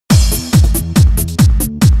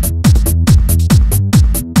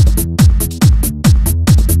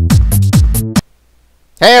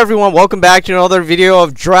Hey everyone, welcome back to another video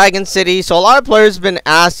of Dragon City. So a lot of players have been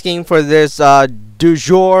asking for this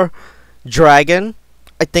Dujur dragon.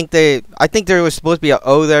 I think there was supposed to be an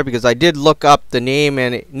O there because I did look up the name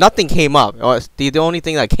and nothing came up. The only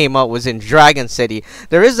thing that came up was in Dragon City.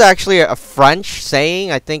 There is actually a French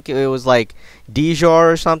saying. I think it was like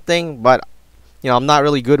Dujur or something, but you know, I'm not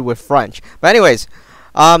really good with French. But anyways,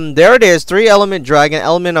 there it is. 3-element dragon,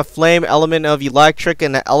 element of flame, element of electric,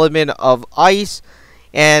 and an element of ice.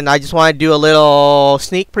 And I just want to do a little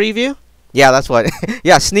sneak preview. Yeah, that's what.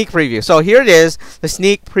 Yeah, sneak preview. So here it is, the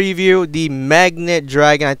sneak preview, the magnet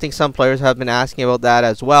dragon. I think some players have been asking about that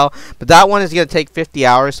as well. But that one is going to take 50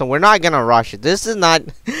 hours, so we're not going to rush it. This is not...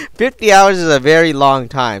 50 hours is a very long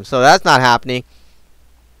time, so that's not happening.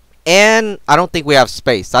 And I don't think we have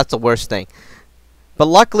space. That's the worst thing. But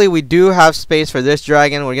luckily, we do have space for this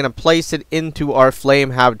dragon. We're going to place it into our flame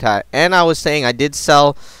habitat. And I was saying I did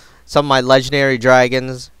sell some of my legendary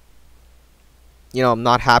dragons. You know, I'm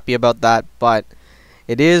not happy about that, but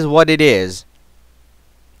it is what it is.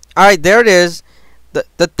 Alright, there it is.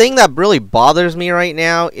 The thing that really bothers me right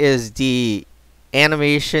now is the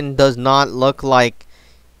animation does not look like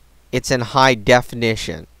it's in high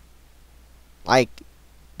definition. Like,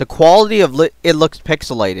 the quality of it looks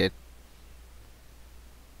pixelated.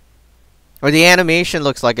 Or the animation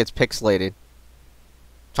looks like it's pixelated.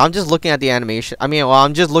 So I'm just looking at the animation.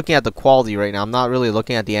 I'm just looking at the quality right now. I'm not really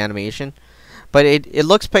looking at the animation. But it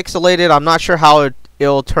looks pixelated. I'm not sure how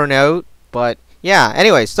it'll turn out. But yeah,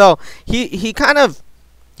 anyway, so he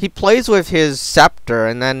plays with his scepter,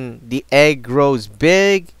 and then the egg grows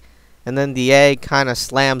big, and then the egg kind of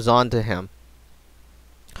slams onto him.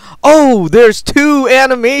 Oh, there's 2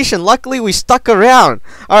 animation. Luckily we stuck around.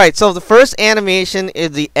 Alright, so the first animation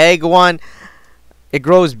is the egg one. It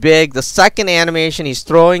grows big. The second animation, he's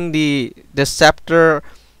throwing the scepter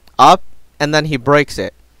up, and then he breaks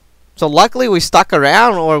it. So luckily we stuck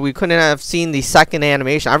around, or we couldn't have seen the second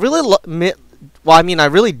animation. I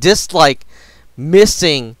really dislike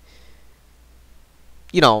missing,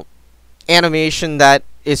 you know, animation that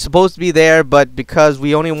is supposed to be there, but because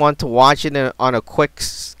we only want to watch it on a quick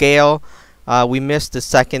scale, we missed the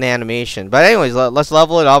second animation. But anyways, let's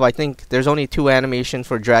level it up. I think there's only 2 animations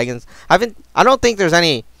for dragons. I don't think there's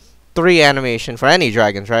any 3 animation for any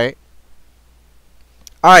dragons, right?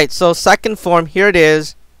 Alright, so second form, here it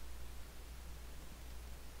is.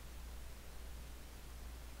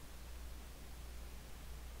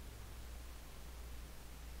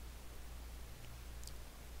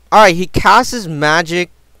 Alright, he casts his magic,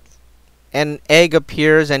 and egg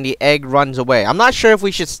appears, and the egg runs away. I'm not sure if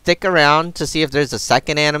we should stick around to see if there's a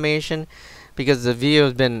second animation, because the video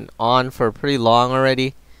has been on for pretty long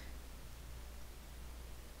already.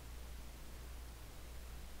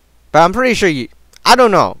 But I'm pretty sure I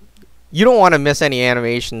don't know. You don't want to miss any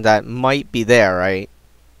animation that might be there, right?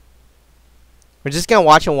 We're just gonna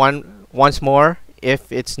watch it once more.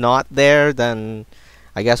 If it's not there, then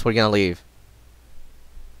I guess we're gonna leave.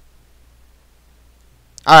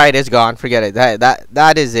 Alright, it's gone. Forget it.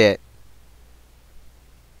 That is it.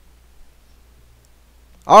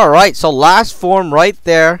 Alright, so last form right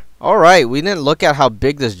there. Alright, we didn't look at how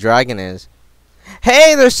big this dragon is.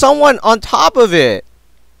 Hey, there's someone on top of it.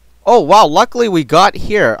 Oh, wow. Luckily, we got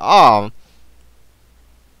here. Alright,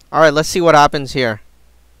 let's see what happens here.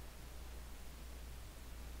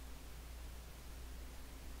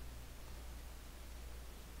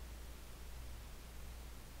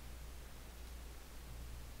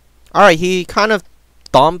 Alright, he kind of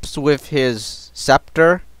thumps with his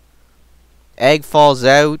scepter. Egg falls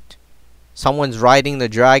out. Someone's riding the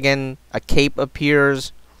dragon. A cape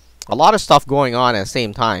appears. A lot of stuff going on at the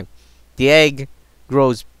same time. The egg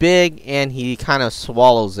grows big, and he kind of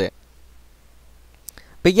swallows it.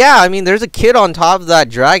 But yeah, I mean, there's a kid on top of that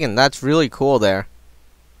dragon. That's really cool there.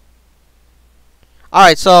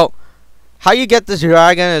 Alright, so how you get this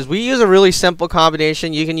dragon is we use a really simple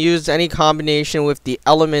combination. You can use any combination with the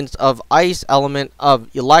elements of ice, element of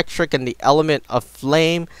electric, and the element of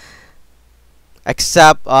flame.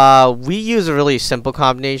 Except we use a really simple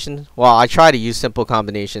combination. Well, I try to use simple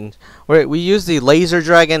combinations. We use the laser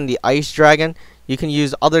dragon, the ice dragon. You can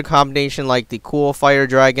use other combination like the cool fire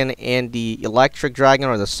dragon and the electric dragon,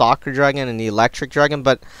 or the soccer dragon and the electric dragon.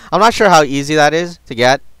 But I'm not sure how easy that is to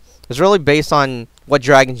get. It's really based on what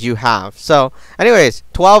dragons you have. So anyways,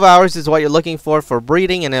 12 hours is what you're looking for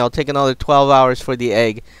breeding, and it'll take another 12 hours for the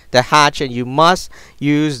egg to hatch, and you must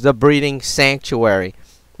use the breeding sanctuary.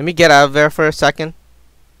 Let me get out of there for a second.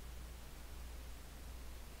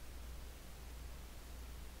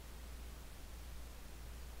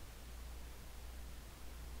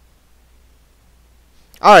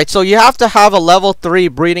 Alright, so you have to have a level 3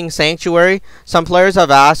 breeding sanctuary. Some players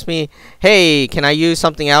have asked me, hey, can I use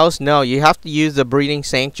something else? No, you have to use the breeding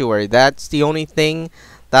sanctuary. That's the only thing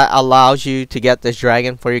that allows you to get this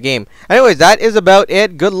dragon for your game. Anyways, that is about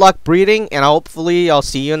it. Good luck breeding, and hopefully I'll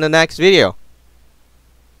see you in the next video.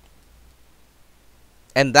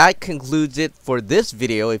 And that concludes it for this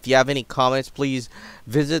video. If you have any comments, please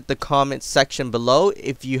visit the comment section below.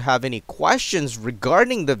 If you have any questions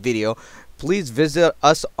regarding the video, please visit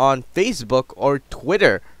us on Facebook or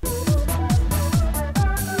Twitter.